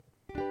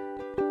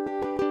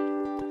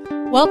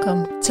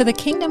Welcome to the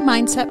Kingdom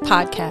Mindset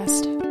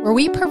Podcast, where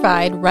we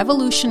provide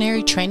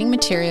revolutionary training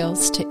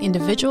materials to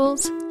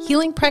individuals,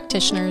 healing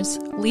practitioners,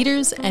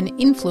 leaders, and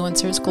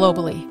influencers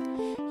globally.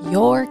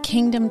 Your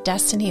kingdom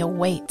destiny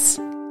awaits,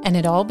 and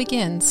it all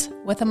begins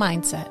with a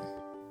mindset.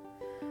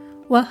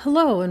 Well,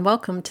 hello and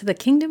welcome to the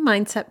Kingdom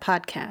Mindset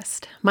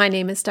Podcast. My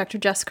name is Dr.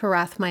 Jessica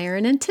Rothmeyer,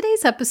 and in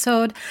today's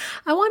episode,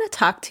 I want to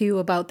talk to you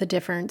about the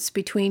difference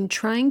between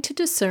trying to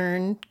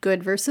discern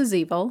good versus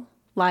evil,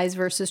 lies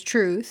versus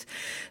truth,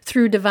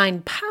 through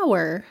divine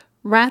power,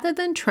 rather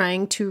than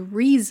trying to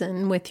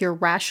reason with your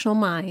rational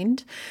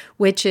mind,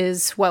 which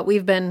is what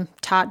we've been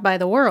taught by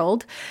the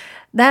world,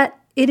 that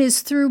it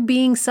is through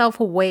being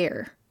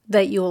self-aware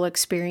that you will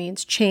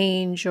experience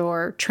change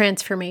or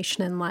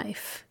transformation in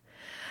life.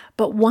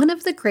 But one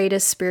of the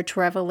greatest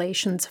spiritual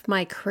revelations of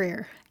my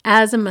career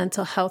as a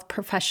mental health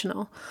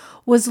professional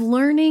was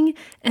learning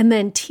and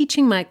then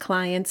teaching my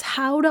clients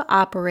how to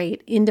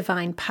operate in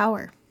divine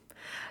power.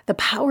 The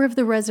power of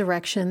the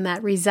resurrection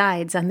that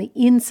resides on the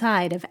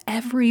inside of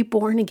every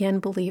born-again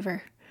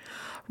believer,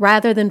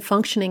 rather than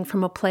functioning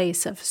from a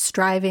place of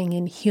striving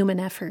and human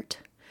effort.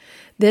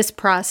 This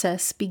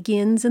process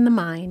begins in the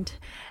mind,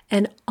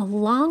 and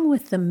along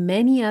with the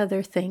many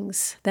other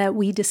things that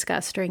we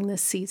discuss during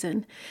this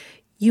season,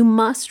 you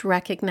must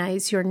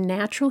recognize your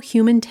natural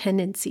human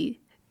tendency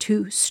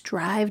to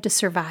strive to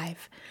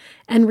survive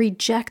and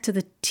reject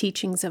the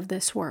teachings of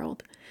this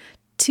world,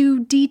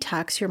 to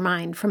detox your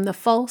mind from the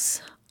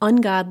false,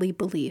 ungodly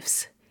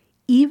beliefs,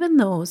 even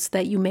those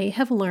that you may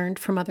have learned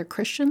from other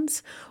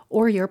Christians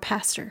or your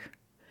pastor.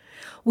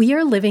 We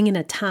are living in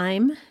a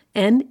time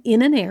and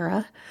in an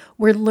era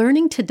where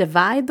learning to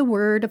divide the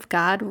Word of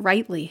God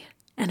rightly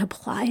and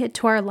apply it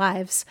to our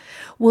lives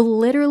will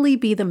literally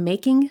be the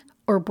making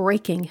or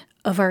breaking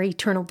of our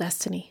eternal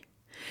destiny.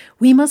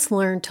 We must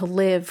learn to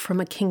live from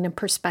a kingdom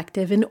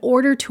perspective in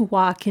order to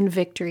walk in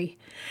victory,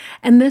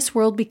 and this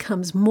world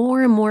becomes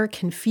more and more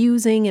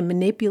confusing and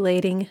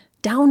manipulating,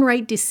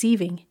 downright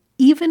deceiving,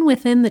 even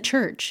within the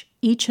church,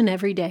 each and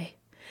every day.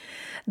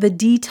 The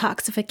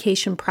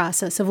detoxification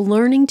process of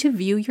learning to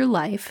view your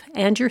life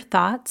and your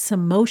thoughts,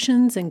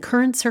 emotions, and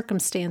current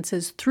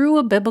circumstances through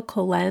a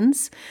biblical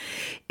lens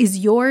is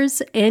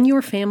yours and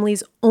your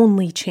family's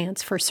only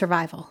chance for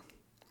survival.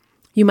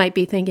 You might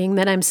be thinking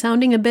that I'm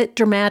sounding a bit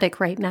dramatic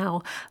right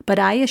now, but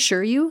I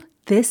assure you,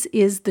 this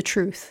is the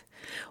truth.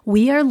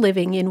 We are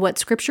living in what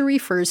Scripture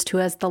refers to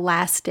as the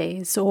last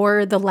days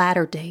or the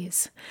latter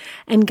days,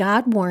 and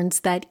God warns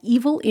that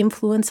evil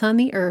influence on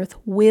the earth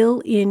will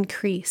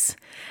increase,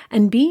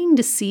 and being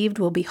deceived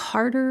will be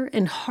harder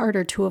and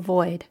harder to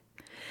avoid.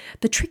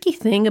 The tricky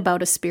thing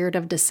about a spirit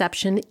of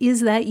deception is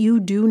that you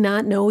do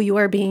not know you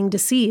are being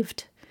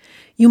deceived.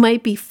 You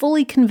might be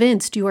fully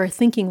convinced you are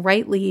thinking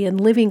rightly and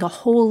living a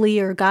holy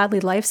or godly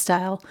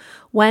lifestyle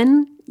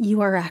when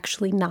you are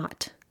actually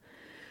not.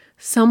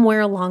 Somewhere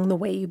along the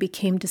way you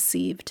became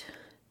deceived,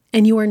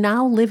 and you are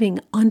now living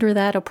under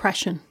that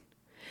oppression.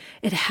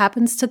 It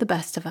happens to the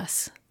best of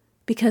us,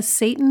 because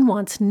Satan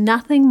wants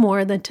nothing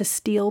more than to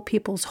steal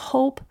people's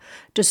hope,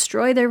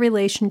 destroy their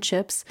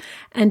relationships,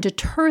 and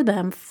deter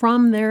them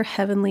from their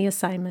heavenly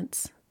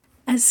assignments.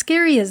 As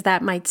scary as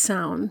that might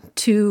sound,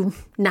 to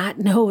not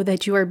know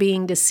that you are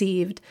being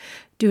deceived,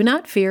 do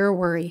not fear or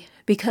worry,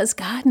 because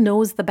God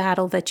knows the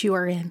battle that you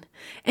are in,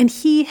 and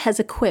He has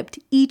equipped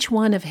each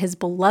one of His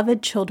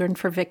beloved children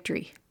for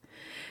victory.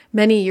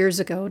 Many years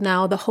ago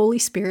now, the Holy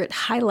Spirit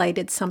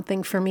highlighted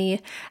something for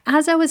me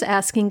as I was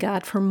asking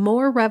God for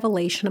more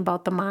revelation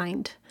about the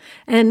mind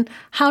and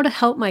how to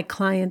help my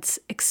clients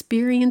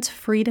experience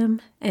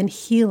freedom and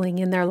healing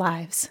in their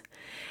lives.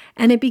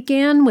 And it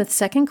began with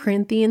 2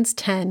 Corinthians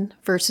 10,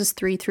 verses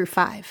 3 through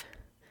 5.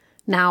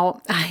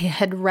 Now, I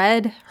had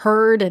read,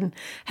 heard, and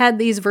had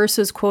these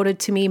verses quoted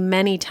to me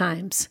many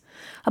times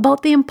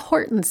about the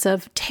importance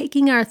of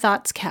taking our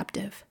thoughts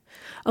captive,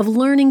 of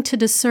learning to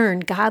discern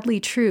godly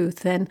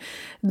truth, and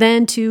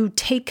then to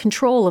take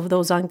control of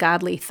those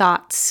ungodly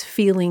thoughts,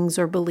 feelings,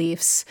 or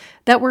beliefs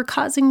that were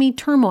causing me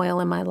turmoil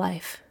in my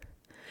life.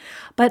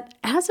 But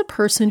as a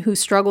person who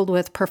struggled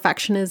with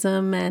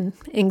perfectionism and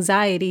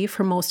anxiety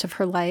for most of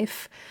her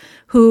life,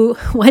 who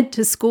went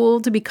to school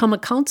to become a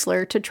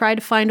counselor to try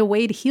to find a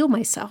way to heal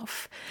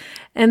myself,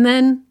 and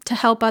then to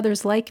help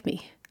others like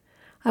me,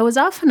 I was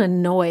often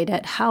annoyed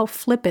at how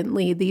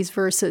flippantly these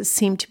verses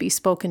seemed to be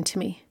spoken to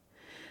me.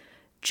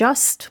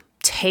 Just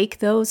take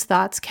those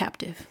thoughts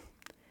captive.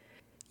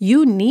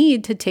 You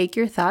need to take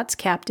your thoughts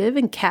captive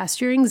and cast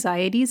your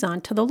anxieties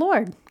onto the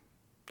Lord.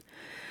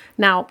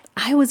 Now,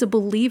 I was a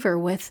believer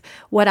with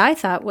what I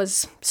thought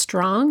was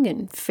strong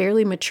and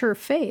fairly mature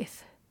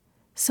faith.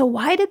 So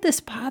why did this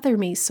bother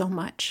me so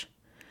much?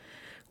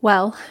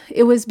 Well,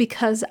 it was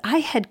because I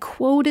had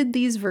quoted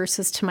these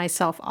verses to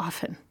myself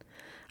often.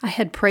 I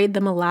had prayed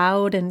them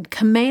aloud and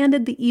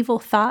commanded the evil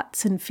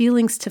thoughts and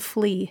feelings to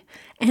flee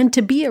and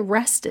to be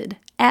arrested,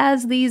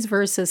 as these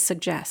verses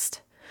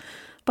suggest.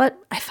 But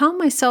I found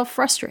myself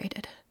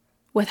frustrated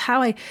with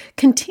how I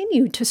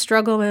continued to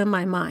struggle in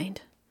my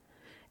mind.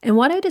 And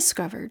what I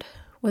discovered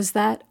was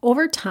that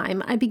over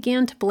time I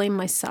began to blame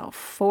myself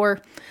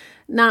for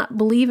not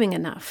believing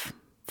enough,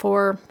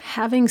 for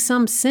having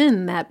some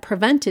sin that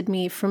prevented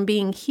me from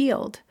being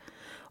healed,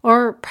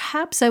 or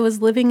perhaps I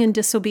was living in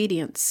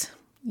disobedience.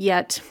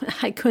 Yet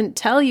I couldn't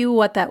tell you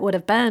what that would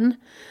have been.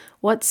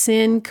 What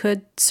sin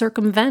could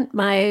circumvent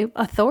my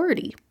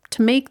authority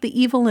to make the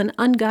evil and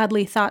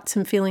ungodly thoughts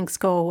and feelings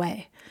go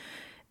away,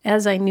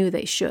 as I knew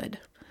they should,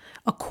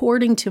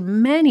 according to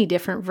many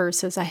different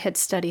verses I had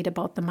studied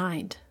about the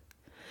mind.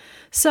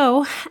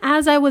 So,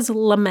 as I was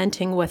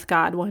lamenting with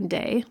God one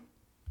day,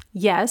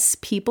 yes,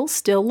 people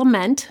still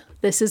lament.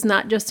 This is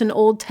not just an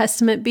Old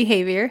Testament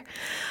behavior.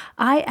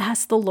 I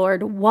asked the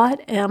Lord,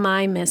 what am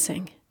I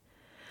missing?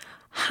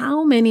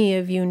 How many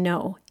of you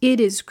know it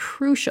is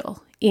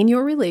crucial in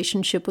your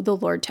relationship with the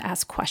Lord to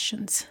ask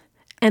questions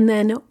and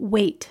then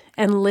wait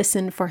and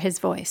listen for His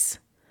voice?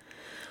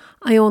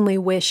 I only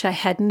wish I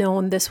had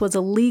known this was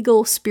a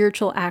legal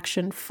spiritual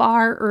action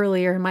far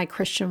earlier in my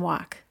Christian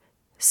walk.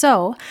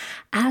 So,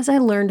 as I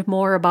learned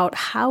more about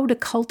how to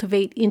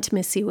cultivate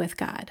intimacy with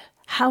God,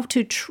 how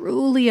to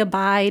truly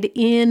abide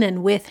in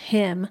and with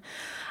Him,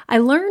 I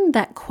learned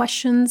that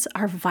questions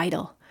are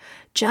vital,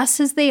 just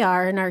as they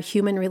are in our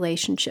human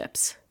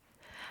relationships.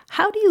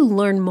 How do you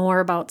learn more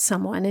about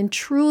someone and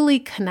truly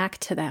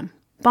connect to them,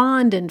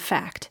 bond in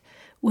fact,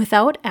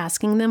 without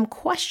asking them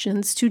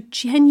questions to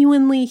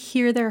genuinely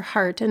hear their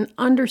heart and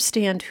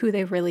understand who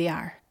they really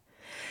are?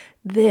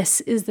 This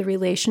is the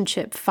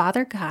relationship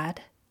Father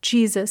God,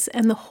 Jesus,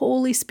 and the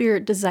Holy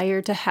Spirit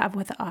desire to have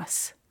with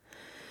us.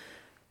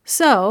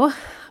 So,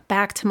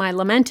 back to my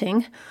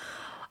lamenting,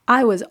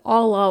 I was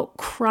all out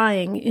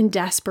crying in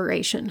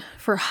desperation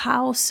for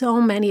how so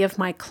many of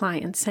my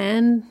clients,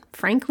 and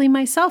frankly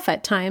myself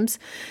at times,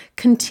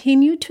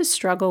 continue to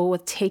struggle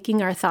with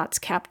taking our thoughts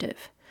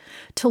captive,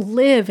 to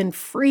live in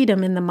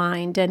freedom in the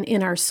mind and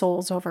in our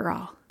souls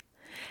overall.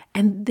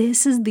 And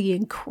this is the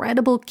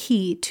incredible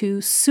key to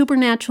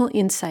supernatural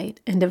insight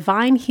and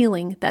divine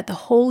healing that the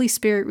Holy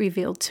Spirit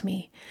revealed to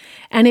me.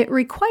 And it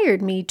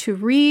required me to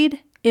read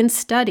and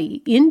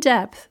study in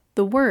depth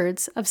the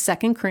words of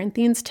 2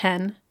 Corinthians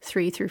 10,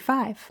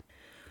 3-5.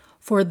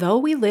 For though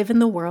we live in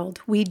the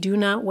world, we do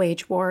not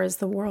wage war as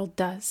the world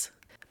does.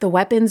 The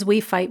weapons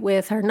we fight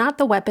with are not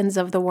the weapons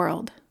of the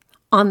world.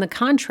 On the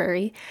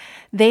contrary,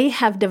 they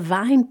have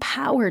divine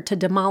power to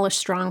demolish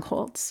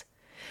strongholds.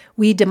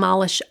 We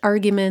demolish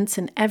arguments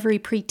and every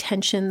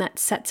pretension that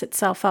sets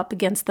itself up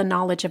against the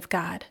knowledge of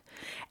God,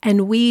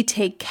 and we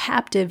take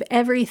captive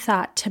every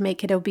thought to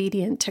make it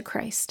obedient to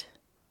Christ.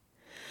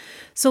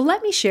 So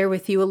let me share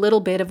with you a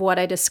little bit of what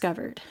I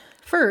discovered.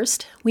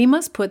 First, we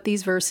must put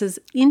these verses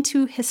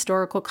into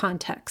historical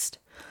context.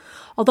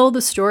 Although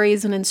the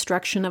stories and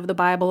instruction of the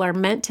Bible are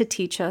meant to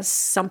teach us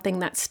something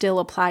that still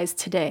applies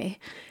today,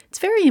 it's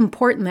very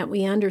important that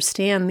we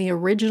understand the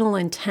original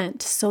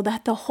intent so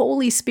that the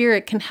Holy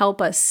Spirit can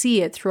help us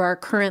see it through our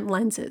current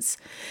lenses,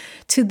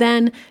 to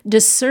then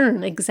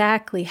discern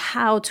exactly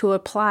how to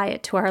apply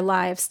it to our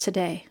lives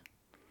today.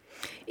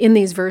 In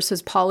these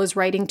verses, Paul is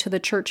writing to the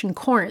church in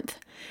Corinth,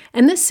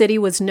 and this city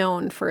was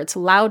known for its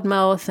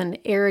loudmouth and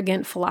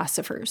arrogant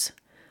philosophers,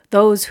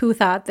 those who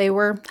thought they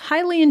were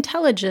highly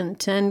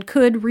intelligent and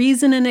could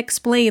reason and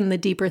explain the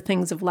deeper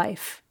things of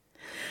life,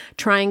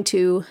 trying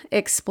to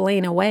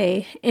explain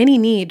away any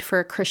need for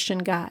a Christian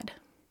God.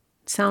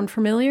 Sound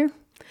familiar?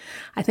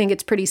 I think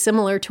it's pretty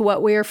similar to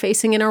what we are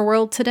facing in our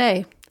world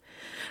today.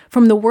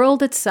 From the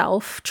world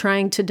itself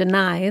trying to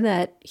deny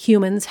that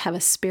humans have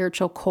a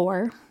spiritual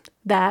core,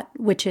 that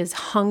which is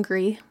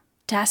hungry,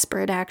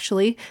 desperate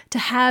actually, to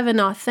have an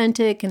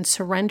authentic and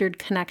surrendered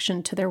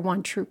connection to their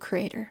one true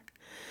Creator,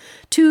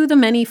 to the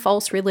many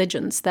false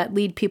religions that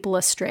lead people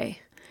astray,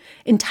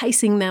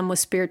 enticing them with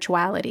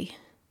spirituality,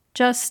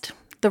 just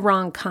the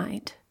wrong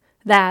kind,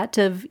 that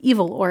of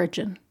evil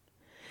origin.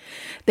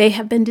 They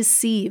have been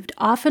deceived,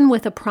 often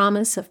with a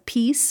promise of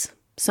peace,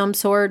 some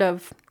sort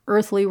of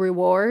earthly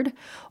reward,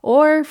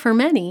 or for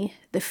many,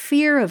 the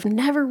fear of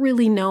never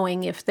really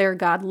knowing if their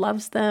God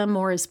loves them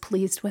or is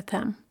pleased with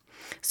them.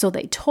 So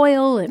they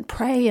toil and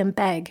pray and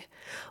beg,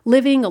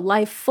 living a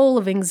life full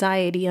of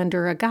anxiety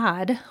under a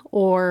God,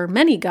 or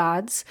many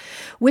gods,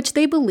 which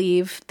they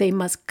believe they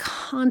must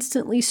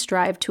constantly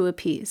strive to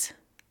appease.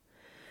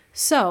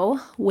 So,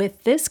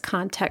 with this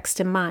context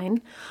in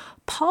mind,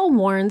 Paul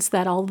warns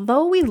that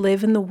although we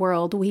live in the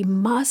world, we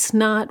must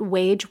not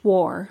wage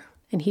war,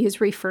 and he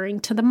is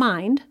referring to the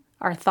mind,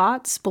 our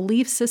thoughts,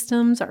 belief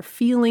systems, our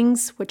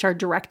feelings, which are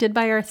directed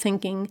by our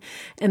thinking,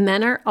 and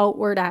then our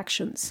outward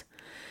actions.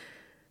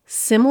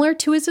 Similar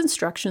to his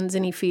instructions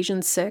in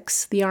Ephesians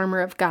 6, the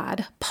armor of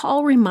God,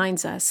 Paul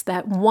reminds us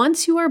that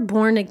once you are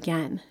born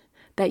again,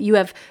 that you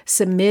have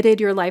submitted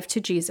your life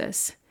to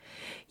Jesus,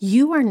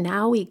 you are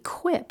now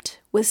equipped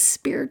with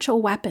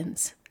spiritual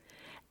weapons.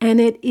 And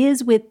it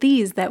is with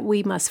these that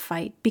we must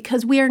fight,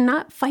 because we are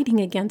not fighting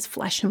against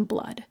flesh and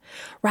blood,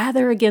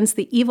 rather against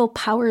the evil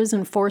powers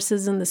and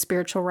forces in the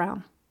spiritual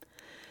realm.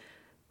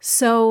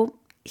 So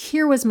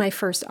here was my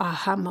first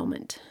aha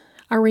moment,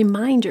 a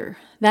reminder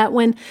that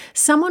when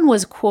someone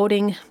was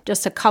quoting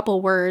just a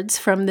couple words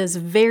from this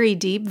very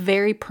deep,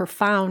 very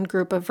profound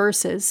group of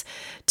verses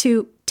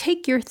to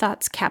take your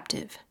thoughts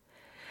captive,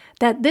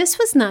 that this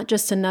was not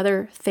just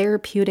another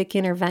therapeutic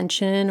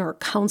intervention or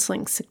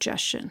counseling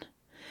suggestion.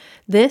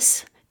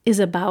 This is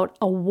about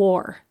a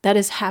war that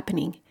is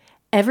happening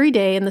every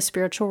day in the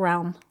spiritual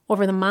realm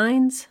over the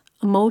minds,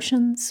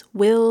 emotions,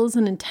 wills,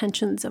 and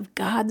intentions of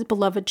God's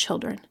beloved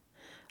children,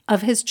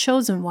 of His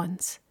chosen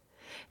ones,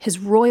 His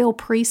royal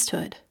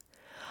priesthood,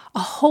 a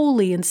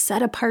holy and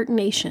set-apart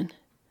nation.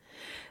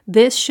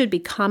 This should be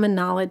common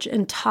knowledge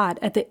and taught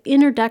at the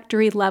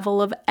introductory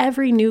level of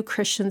every new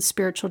Christian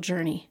spiritual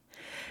journey.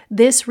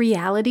 This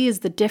reality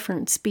is the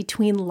difference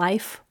between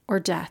life or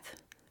death,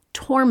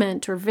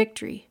 torment or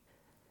victory,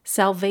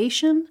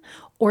 salvation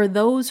or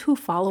those who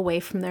fall away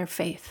from their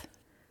faith.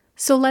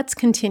 So let's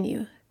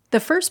continue. The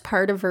first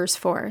part of verse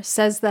 4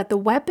 says that the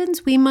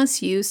weapons we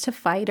must use to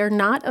fight are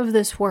not of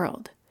this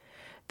world.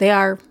 They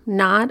are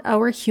not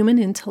our human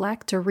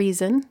intellect or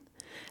reason.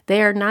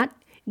 They are not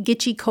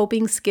gitchy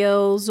coping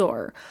skills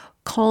or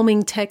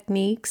calming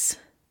techniques.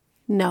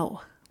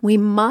 No, we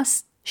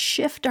must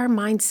shift our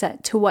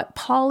mindset to what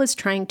Paul is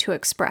trying to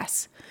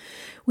express.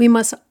 We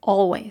must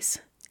always,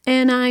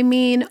 and I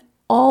mean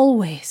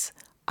always,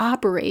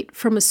 operate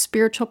from a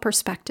spiritual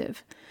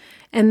perspective.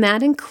 And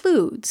that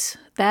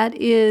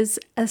is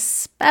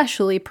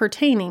especially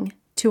pertaining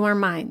to our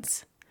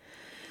minds.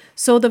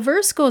 So the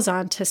verse goes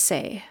on to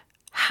say,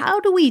 how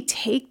do we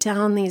take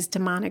down these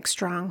demonic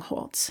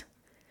strongholds?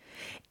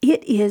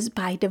 It is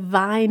by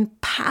divine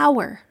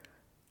power.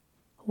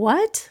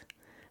 What?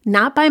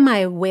 Not by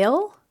my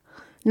will?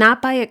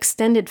 Not by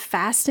extended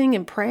fasting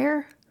and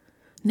prayer?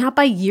 Not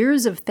by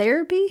years of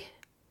therapy?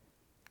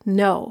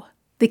 No.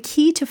 The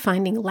key to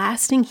finding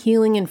lasting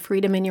healing and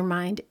freedom in your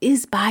mind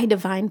is by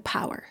divine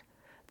power,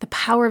 the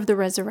power of the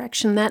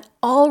resurrection that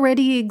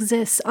already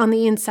exists on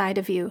the inside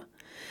of you,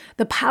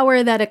 the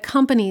power that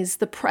accompanies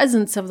the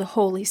presence of the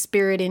Holy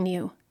Spirit in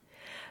you,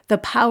 the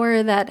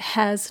power that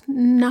has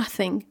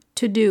nothing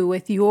to do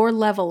with your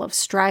level of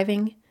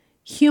striving,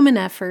 human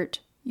effort,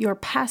 your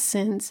past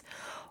sins,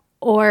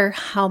 or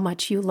how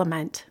much you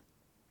lament.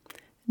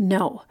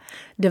 No,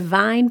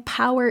 divine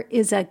power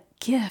is a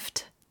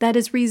gift that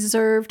is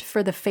reserved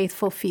for the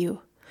faithful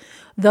few,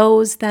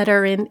 those that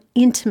are in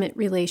intimate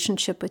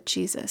relationship with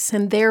Jesus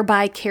and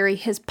thereby carry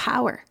His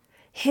power,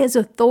 His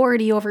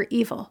authority over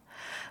evil,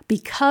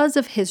 because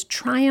of His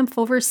triumph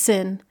over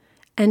sin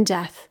and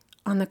death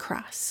on the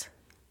cross.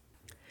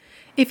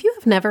 If you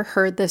have never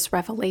heard this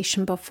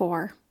revelation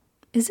before,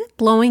 is it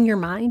blowing your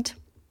mind?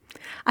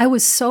 I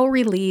was so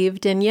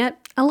relieved and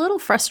yet a little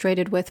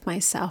frustrated with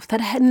myself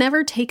that I had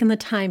never taken the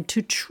time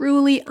to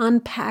truly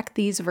unpack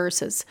these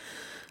verses,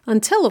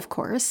 until, of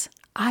course,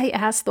 I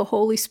asked the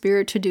Holy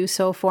Spirit to do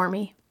so for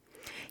me.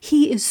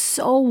 He is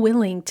so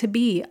willing to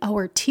be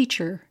our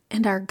teacher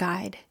and our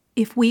guide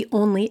if we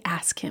only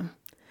ask Him.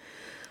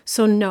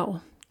 So no,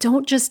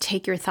 don't just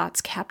take your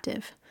thoughts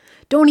captive.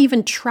 Don't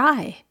even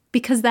try,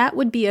 because that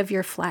would be of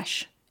your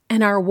flesh.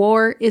 And our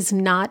war is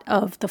not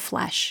of the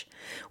flesh.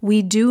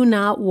 We do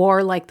not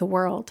war like the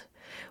world.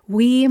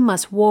 We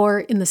must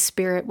war in the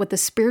Spirit with the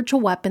spiritual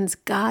weapons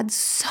God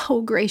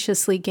so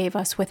graciously gave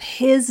us with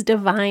His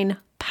divine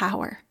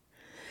power.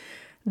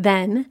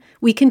 Then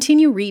we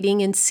continue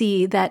reading and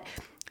see that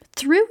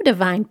through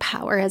divine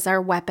power as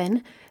our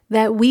weapon,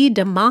 that we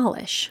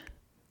demolish,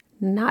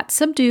 not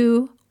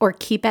subdue or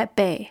keep at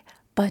bay,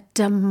 but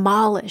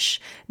demolish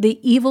the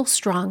evil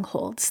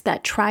strongholds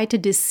that try to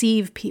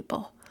deceive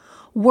people,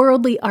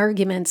 worldly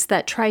arguments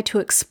that try to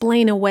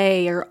explain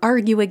away or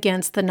argue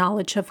against the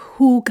knowledge of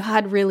who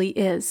God really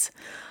is,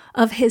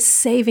 of His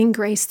saving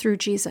grace through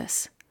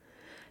Jesus.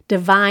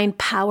 Divine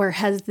power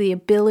has the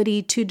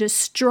ability to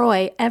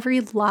destroy every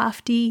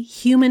lofty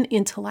human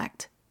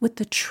intellect with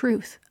the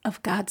truth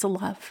of God's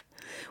love,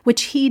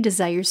 which He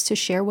desires to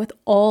share with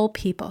all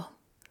people.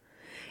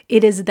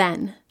 It is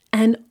then,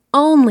 and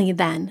only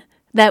then,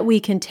 that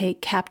we can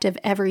take captive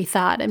every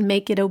thought and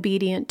make it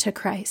obedient to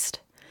Christ.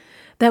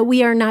 That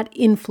we are not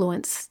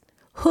influenced,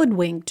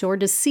 hoodwinked, or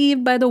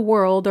deceived by the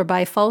world or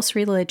by false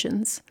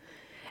religions.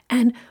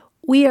 And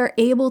we are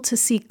able to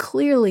see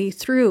clearly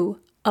through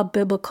a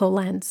biblical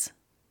lens.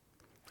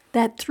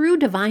 That through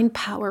divine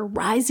power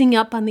rising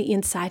up on the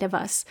inside of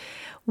us,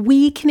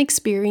 we can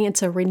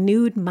experience a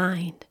renewed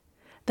mind.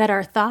 That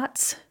our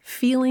thoughts,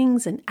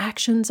 feelings, and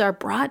actions are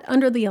brought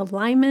under the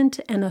alignment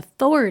and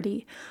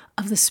authority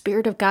of the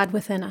Spirit of God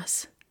within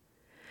us.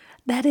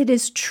 That it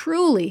is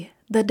truly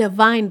the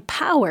divine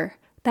power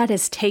that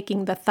is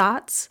taking the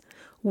thoughts,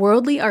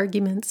 worldly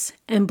arguments,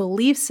 and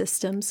belief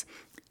systems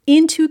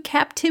into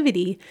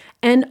captivity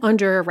and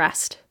under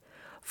arrest.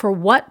 For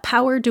what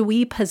power do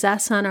we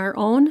possess on our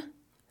own?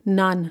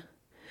 None.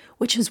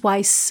 Which is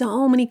why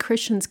so many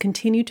Christians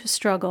continue to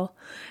struggle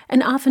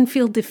and often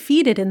feel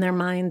defeated in their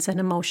minds and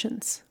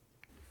emotions.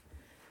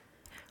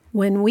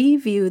 When we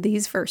view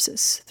these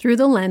verses through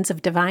the lens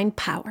of divine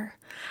power,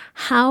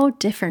 how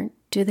different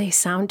do they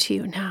sound to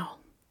you now?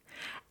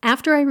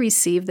 After I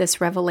received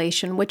this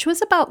revelation, which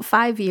was about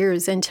 5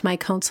 years into my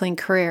counseling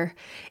career,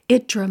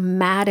 it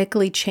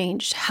dramatically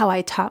changed how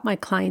I taught my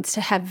clients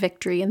to have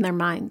victory in their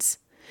minds.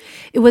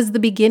 It was the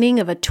beginning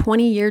of a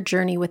 20-year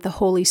journey with the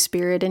Holy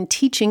Spirit and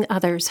teaching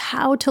others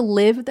how to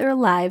live their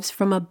lives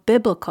from a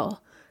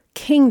biblical,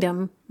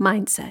 kingdom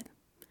mindset.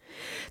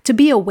 To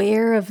be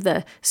aware of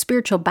the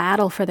spiritual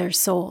battle for their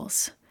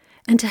souls,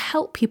 and to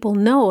help people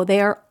know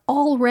they are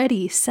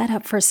already set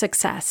up for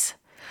success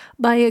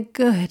by a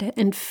good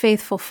and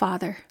faithful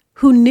Father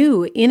who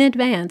knew in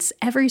advance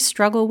every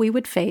struggle we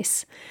would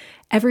face,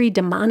 every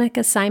demonic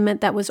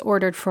assignment that was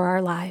ordered for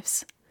our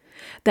lives.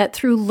 That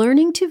through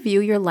learning to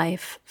view your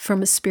life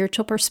from a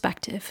spiritual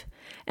perspective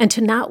and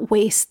to not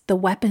waste the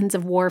weapons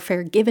of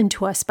warfare given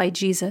to us by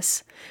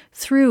Jesus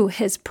through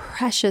his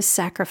precious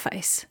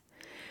sacrifice.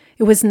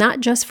 It was not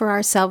just for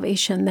our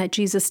salvation that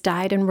Jesus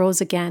died and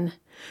rose again,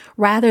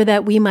 rather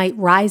that we might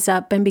rise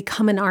up and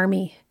become an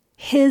army,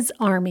 his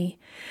army,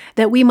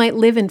 that we might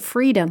live in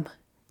freedom,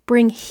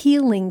 bring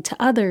healing to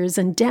others,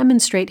 and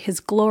demonstrate his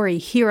glory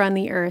here on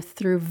the earth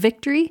through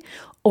victory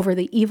over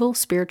the evil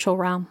spiritual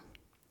realm.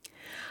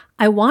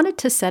 I wanted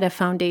to set a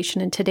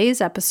foundation in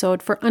today's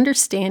episode for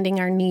understanding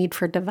our need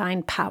for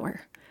divine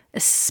power,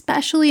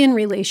 especially in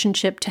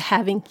relationship to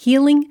having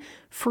healing,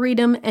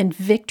 freedom, and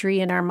victory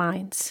in our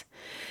minds.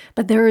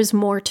 But there is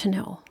more to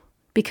know,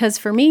 because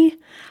for me,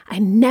 I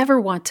never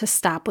want to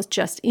stop with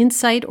just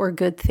insight or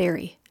good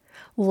theory.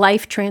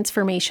 Life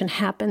transformation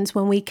happens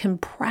when we can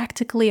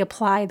practically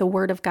apply the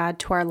Word of God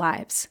to our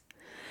lives.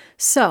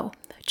 So,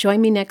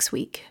 join me next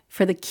week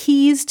for the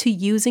keys to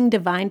using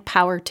divine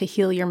power to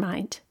heal your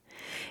mind.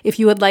 If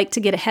you would like to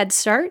get a head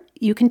start,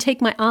 you can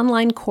take my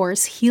online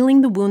course,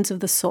 Healing the Wounds of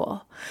the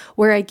Soul,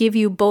 where I give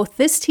you both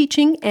this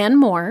teaching and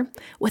more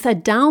with a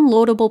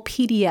downloadable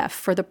PDF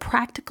for the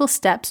practical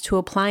steps to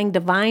applying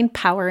divine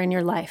power in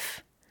your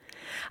life.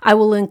 I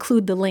will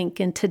include the link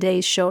in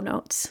today's show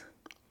notes.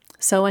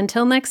 So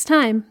until next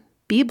time,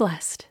 be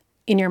blessed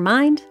in your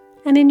mind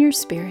and in your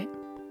spirit.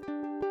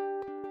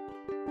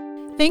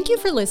 Thank you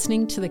for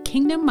listening to the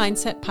Kingdom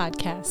Mindset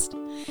Podcast.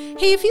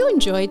 Hey, if you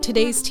enjoyed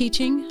today's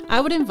teaching,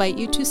 I would invite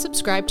you to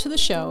subscribe to the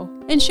show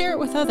and share it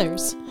with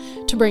others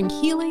to bring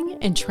healing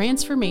and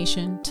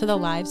transformation to the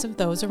lives of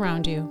those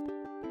around you.